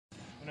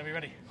Whenever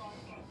you're ready.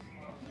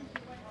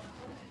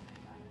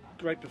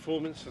 Great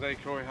performance today,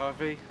 Cory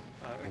Harvey.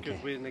 A Thank good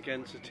you. win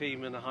against a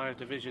team in a higher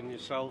division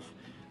yourself.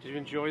 Did you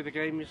enjoy the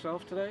game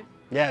yourself today?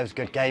 Yeah, it was a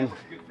good game.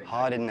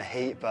 Hard in the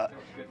heat, but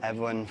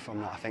everyone from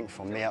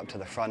me up to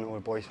the front, all the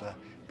boys were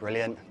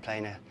brilliant.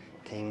 Playing a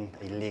team,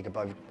 a league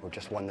above, or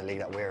just won the league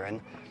that we're in.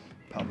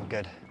 Put up a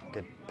good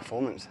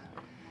performance.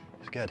 It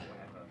was good.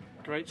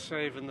 Great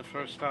save in the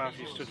first half.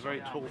 You stood very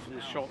tall from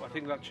the shot. I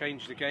think that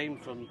changed the game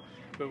from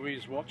where we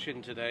was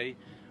watching today.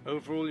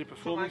 Overall, your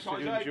performance, did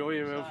you enjoy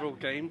your overall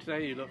game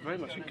today? You look very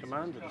much in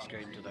command of this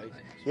game today.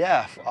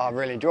 Yeah, I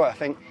really enjoyed it. I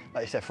think,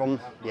 like you said,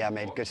 I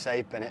made a good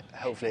save, and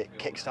hopefully it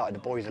kick-started the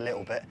boys a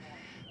little bit.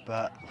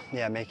 But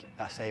yeah, making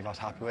that save I was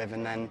happy with,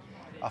 and then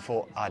I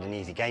thought I had an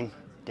easy game.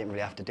 Didn't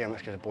really have to do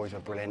much because the boys were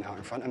brilliant out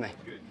in front of me.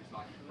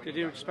 Did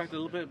you expect a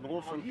little bit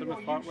more from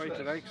Plymouth Parkway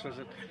today? Because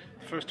the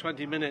first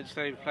 20 minutes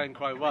they were playing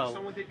quite well.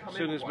 As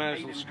soon as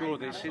Mersel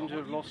scored, they seemed to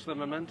have lost their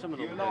momentum a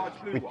little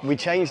bit. We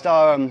changed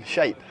our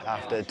shape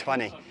after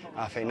 20.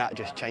 I think that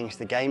just changed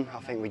the game. I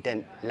think we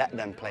didn't let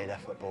them play their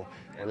football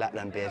or let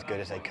them be as good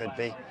as they could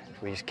be.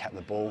 We just kept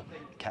the ball,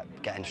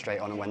 kept getting straight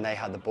on, and when they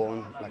had the ball,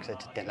 and like I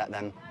said, didn't let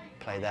them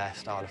play their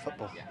style of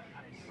football.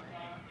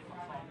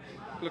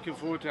 Looking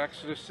forward to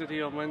Exeter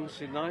City on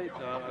Wednesday night,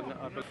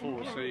 and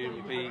before, so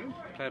you'll be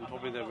playing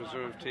probably their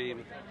reserve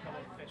team.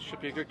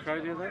 Should be a good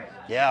crowd here then?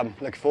 Yeah, I'm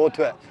looking forward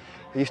to it.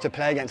 We used to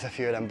play against a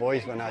few of them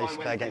boys when I used to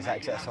play against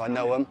Exeter, so I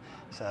know them,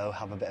 so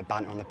have a bit of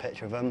banter on the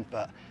pitch with them,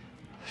 but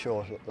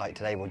sure, like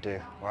today we'll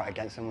do right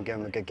against them, we'll give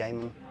them a good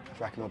game, and I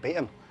reckon we'll beat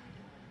them.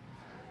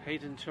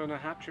 Hayden Turner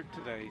hat-trick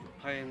today,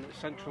 playing a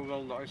central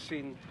role that I've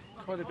seen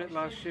quite a bit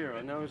last year.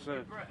 I know it was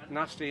a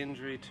nasty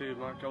injury to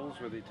Mark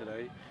Goldsworthy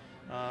today,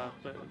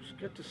 but it was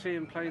good to see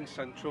him playing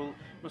central.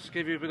 Must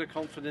give you a bit of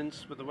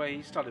confidence with the way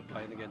he started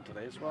playing again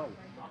today as well.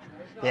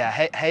 Yeah,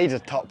 Hayes is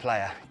a top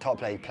player. Top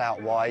player. You play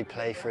out wide,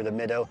 play through the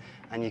middle,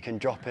 and you can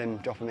drop him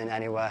in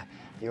anywhere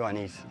you want.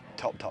 He's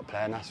top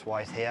player, and that's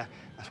why he's here.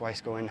 That's why he's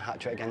scoring a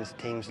hat-trick against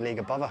teams league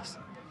above us.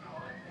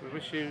 We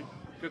wish you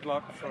good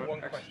luck for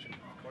one question,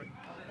 Cory.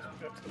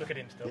 Let's look at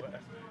him still.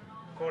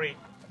 Cory,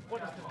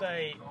 what does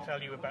today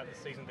tell you about the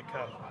season to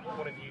come?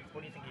 What do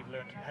you think you've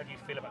learned? How do you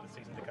feel about the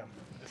season to come?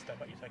 The step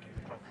that you're taking for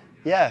the club?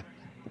 Yeah,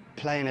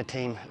 playing a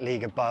team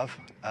league above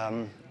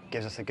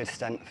gives us a good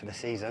stint for the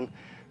season,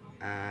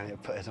 and it'll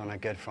put us on a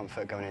good front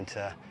foot going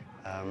into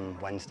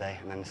Wednesday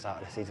and then the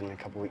start of the season in a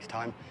couple of weeks'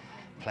 time.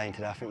 Playing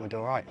today, I think we'll do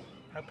all right.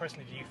 How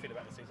personally do you feel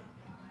about the season?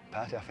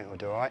 Personally, I think we'll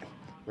do all right.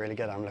 Really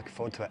good. I'm looking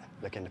forward to it.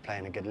 Looking to play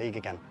in a good league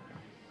again.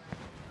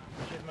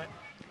 Cheers, mate.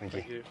 Thank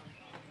you. Thank you.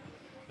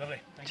 Lovely.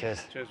 Thank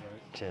Cheers. Cheers,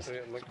 mate. Cheers.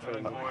 Look for